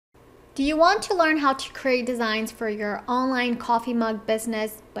Do you want to learn how to create designs for your online coffee mug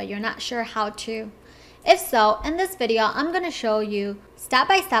business, but you're not sure how to? If so, in this video, I'm going to show you step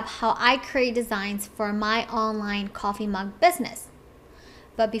by step how I create designs for my online coffee mug business.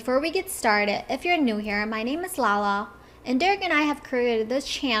 But before we get started, if you're new here, my name is Lala, and Derek and I have created this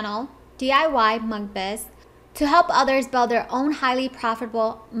channel, DIYMugBiz, to help others build their own highly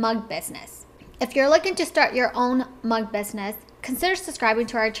profitable mug business. If you're looking to start your own mug business, consider subscribing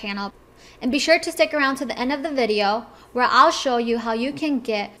to our channel. And be sure to stick around to the end of the video where I'll show you how you can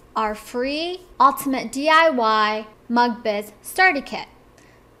get our free ultimate DIY mug biz starter kit.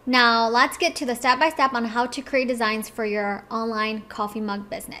 Now let's get to the step-by-step on how to create designs for your online coffee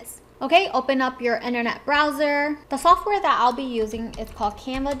mug business. Okay, open up your internet browser. The software that I'll be using is called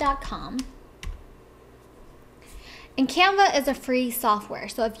Canva.com. And Canva is a free software.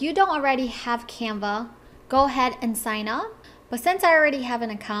 So if you don't already have Canva, go ahead and sign up. But since I already have an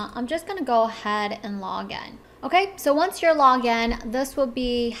account, I'm just gonna go ahead and log in. Okay, so once you're logged in, this will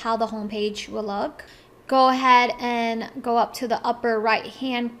be how the homepage will look. Go ahead and go up to the upper right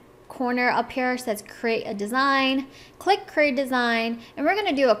hand corner up here. It says create a design. Click create design, and we're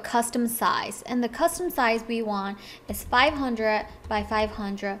gonna do a custom size. And the custom size we want is 500 by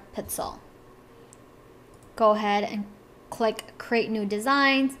 500 pixel. Go ahead and click create new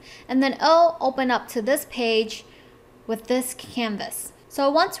designs, and then it'll open up to this page with this canvas. So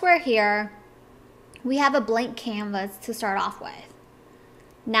once we're here, we have a blank canvas to start off with.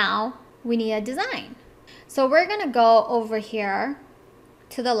 Now we need a design. So we're gonna go over here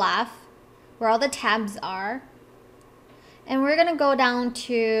to the left where all the tabs are, and we're gonna go down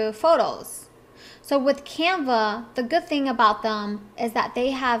to photos. So with Canva, the good thing about them is that they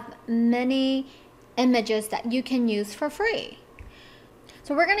have many images that you can use for free.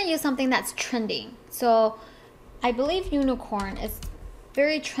 So we're gonna use something that's trending. So I believe unicorn is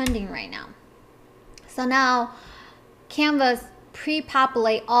very trending right now. So now Canvas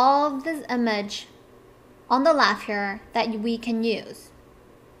pre-populate all of this image on the left here that we can use.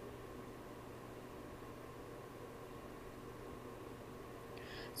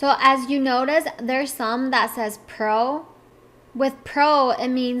 So as you notice, there's some that says Pro. With Pro, it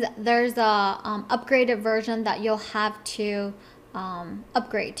means there's a upgraded version that you'll have to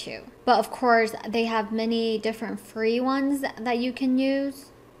upgrade to. But of course, they have many different free ones that you can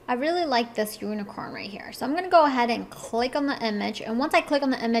use. I really like this unicorn right here. So I'm gonna go ahead and click on the image. And once I click on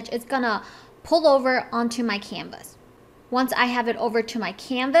the image, it's gonna pull over onto my canvas. Once I have it over to my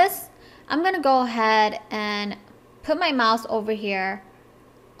canvas, I'm gonna go ahead and put my mouse over here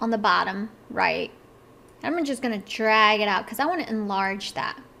on the bottom right. I'm just gonna drag it out because I want to enlarge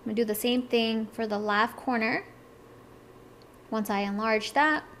that. I'm gonna do the same thing for the left corner. Once I enlarge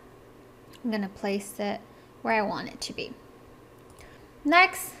that, I'm gonna place it where I want it to be.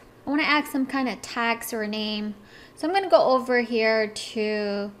 Next, I want to add some kind of text or a name. So I'm gonna go over here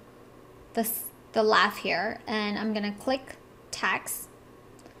to the left here, and I'm gonna click text.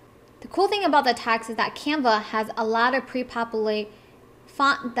 The cool thing about the text is that Canva has a lot of pre-populate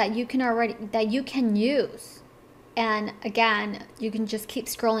font that you can use, and again, you can just keep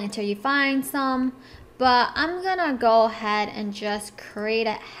scrolling until you find some. But I'm gonna go ahead and just create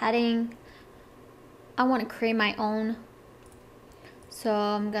a heading. I want to create my own, so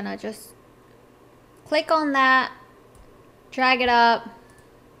I'm gonna just click on that, drag it up,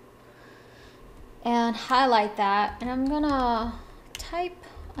 and highlight that, and I'm gonna type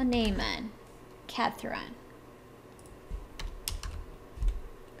a name in, Catherine.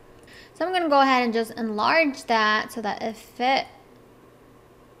 So I'm going to go ahead and just enlarge that so that it fit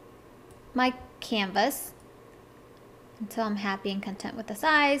my canvas until I'm happy and content with the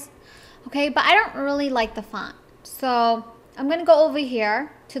size. Okay, but I don't really like the font. So I'm going to go over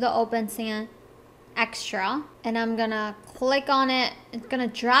here to the Open Sans Extra, and I'm going to click on it. It's going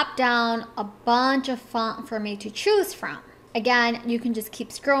to drop down a bunch of font for me to choose from. Again, you can just keep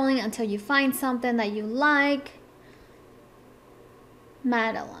scrolling until you find something that you like.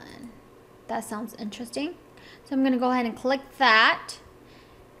 Madeline. That sounds interesting. So I'm gonna go ahead and click that,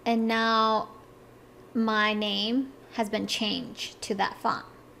 and now my name has been changed to that font.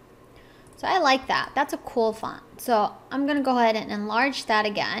 So I like that. That's a cool font. So I'm gonna go ahead and enlarge that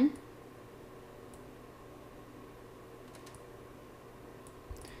again.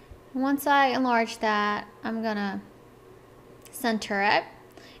 Once I enlarge that, I'm gonna center it.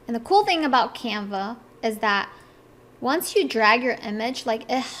 And the cool thing about Canva is that once you drag your image, like,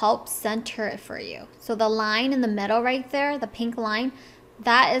 it helps center it for you. So the line in the middle right there, the pink line,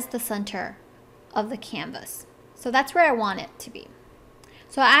 that is the center of the canvas. So that's where I want it to be.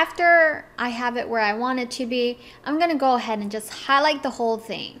 So after I have it where I want it to be, I'm gonna go ahead and just highlight the whole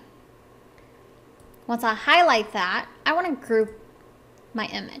thing. Once I highlight that, I want to group my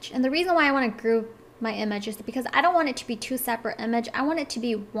image. And the reason why I want to group my image is because I don't want it to be two separate images. I want it to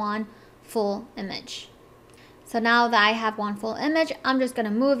be one full image. So now that I have one full image, I'm just going to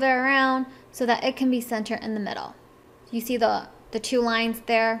move it around so that it can be centered in the middle. You see the two lines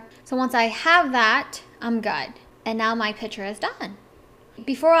there? So once I have that, I'm good. And now my picture is done.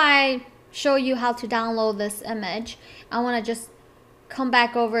 Before I show you how to download this image, I want to just come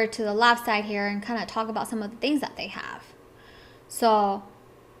back over to the left side here and kind of talk about some of the things that they have. So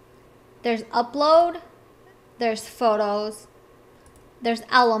there's upload, there's photos, there's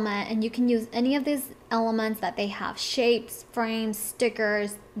element, and you can use any of these elements that they have: shapes, frames,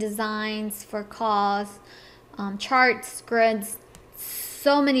 stickers, designs for cause, charts, grids,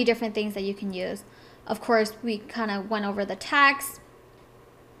 so many different things that you can use. Of course, we kind of went over the text.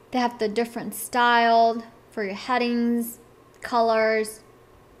 They have the different style for your headings, colors,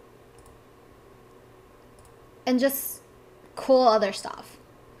 and just cool other stuff.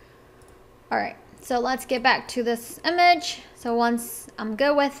 All right, so let's get back to this image. So once I'm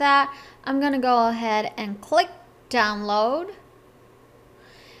good with that, I'm gonna go ahead and click download,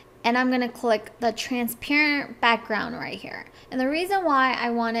 and I'm gonna click the transparent background right here. And the reason why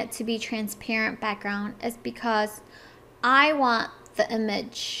I want it to be transparent background is because I want the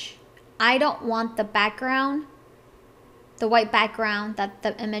image. I don't want the background, the white background that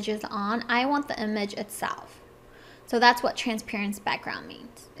the image is on. I want the image itself. So that's what transparent background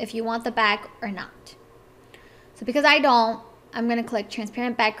means, if you want the back or not. So because I don't, I'm gonna click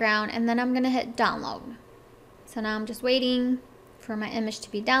transparent background, and then I'm gonna hit download. So now I'm just waiting for my image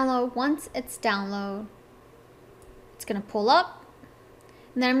to be download. Once it's download, it's gonna pull up,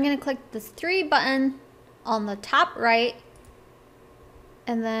 and then I'm gonna click this 3 button on the top right,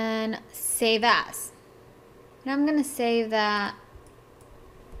 and then save as. And I'm gonna save that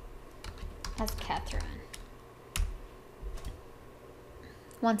as Catherine.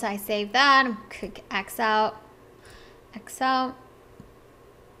 Once I save that, I'm click X out, X out.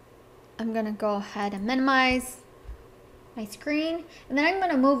 I'm gonna go ahead and minimize my screen, and then I'm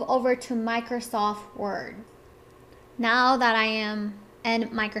gonna move over to Microsoft Word. Now that I am in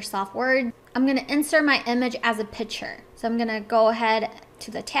Microsoft Word, I'm gonna insert my image as a picture. So I'm gonna go ahead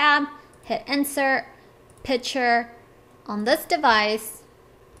to the tab, hit insert, picture on this device,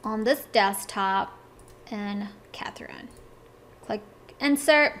 on this desktop, and Catherine. Click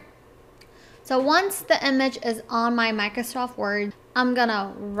insert. So once the image is on my Microsoft Word, I'm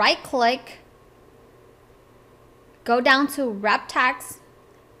gonna right click, go down to wrap text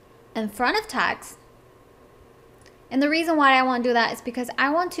in front of text. And the reason why I want to do that is because I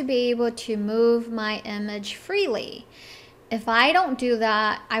want to be able to move my image freely. If I don't do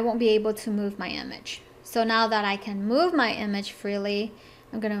that, I won't be able to move my image. So now that I can move my image freely,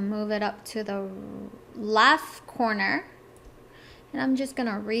 I'm gonna move it up to the left corner, and I'm just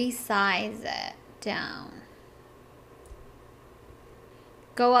gonna resize it down.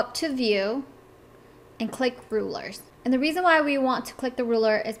 Go up to view and click rulers. And the reason why we want to click the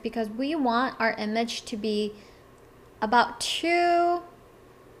ruler is because we want our image to be about 2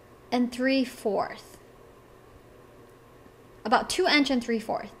 3/4. About 2 inches and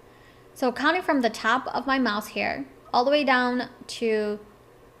 3/4. So counting from the top of my mouse here, all the way down to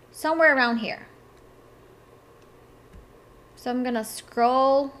somewhere around here. So I'm gonna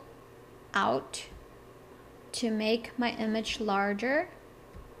scroll out to make my image larger.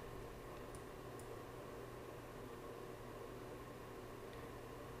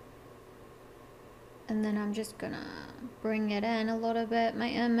 And then I'm just gonna bring it in a little bit, my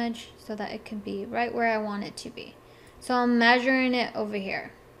image, so that it can be right where I want it to be. So I'm measuring it over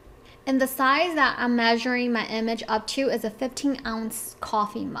here. And the size that I'm measuring my image up to is a 15-ounce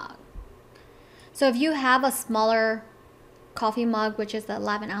coffee mug. So if you have a smaller coffee mug, which is the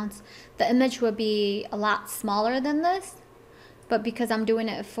 11-ounce, the image would be a lot smaller than this. But because I'm doing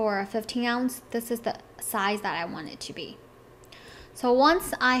it for a 15-ounce, this is the size that I want it to be. So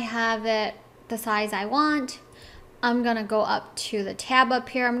once I have it the size I want, I'm gonna go up to the tab up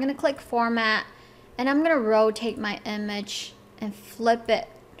here. I'm gonna click format, and I'm gonna rotate my image and flip it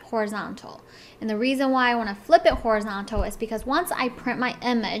horizontal. And the reason why I want to flip it horizontal is because once I print my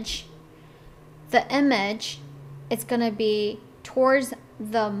image, the image is going to be towards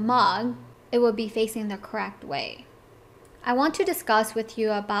the mug. It will be facing the correct way. I want to discuss with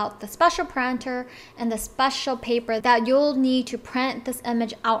you about the special printer and the special paper that you'll need to print this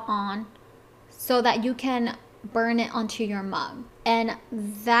image out on so that you can burn it onto your mug. And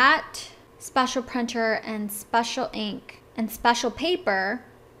that special printer and special ink and special paper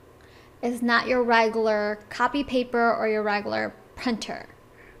is not your regular copy paper or your regular printer.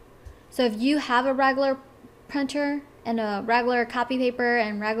 So if you have a regular printer and a regular copy paper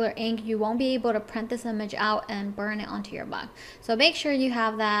and regular ink, you won't be able to print this image out and burn it onto your mug. So make sure you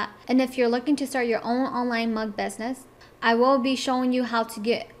have that. And if you're looking to start your own online mug business, I will be showing you how to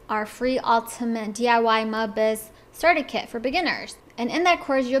get our free ultimate DIYMugBiz starter kit for beginners. And in that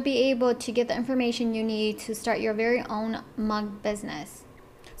course, you'll be able to get the information you need to start your very own mug business.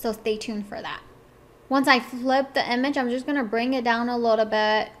 So stay tuned for that. Once I flip the image, I'm just gonna bring it down a little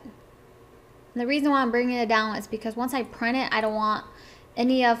bit. And the reason why I'm bringing it down is because once I print it, I don't want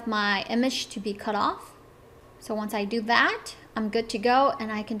any of my image to be cut off. So once I do that, I'm good to go,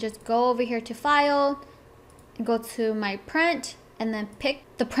 and I can just go over here to File and go to my print and then pick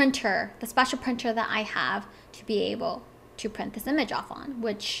the printer, the special printer that I have to be able to print this image off on,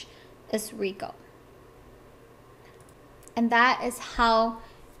 which is Ricoh. And that is how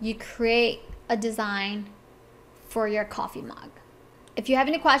you create a design for your coffee mug. If you have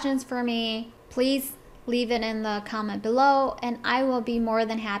any questions for me, please leave it in the comment below and I will be more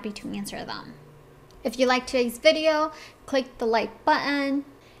than happy to answer them. If you liked today's video, click the like button.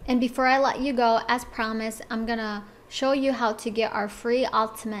 And before I let you go, as promised, I'm gonna show you how to get our free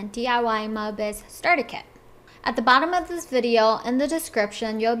ultimate DIYMugBiz starter kit. At the bottom of this video, in the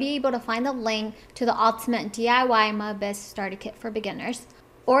description, you'll be able to find the link to the ultimate DIYMugBiz starter kit for beginners,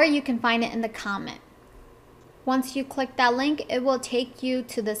 or you can find it in the comment. Once you click that link, it will take you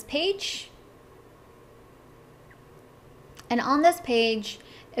to this page. And on this page,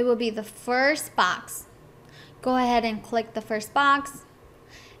 it will be the first box. Go ahead and click the first box,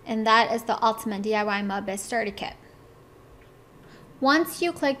 and that is the ultimate DIYMugBiz starter kit. Once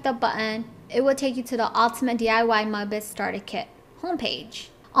you click the button, it will take you to the ultimate DIYMugBiz starter kit homepage.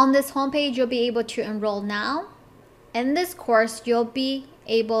 On this homepage, you'll be able to enroll now. In this course, you'll be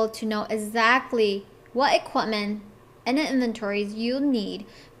able to know exactly what equipment and inventories you need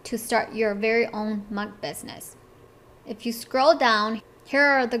to start your very own mug business. If you scroll down, here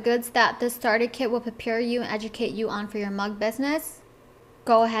are the goods that this starter kit will prepare you and educate you on for your mug business.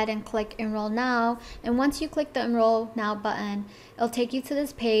 Go ahead and click Enroll Now, and once you click the Enroll Now button, it'll take you to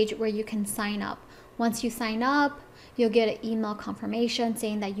this page where you can sign up. Once you sign up, you'll get an email confirmation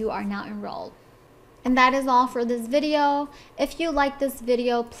saying that you are now enrolled. And that is all for this video. If you like this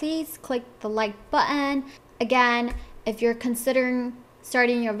video, please click the like button. Again, if you're considering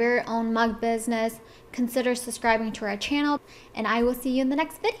starting your very own mug business, consider subscribing to our channel, and I will see you in the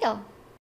next video.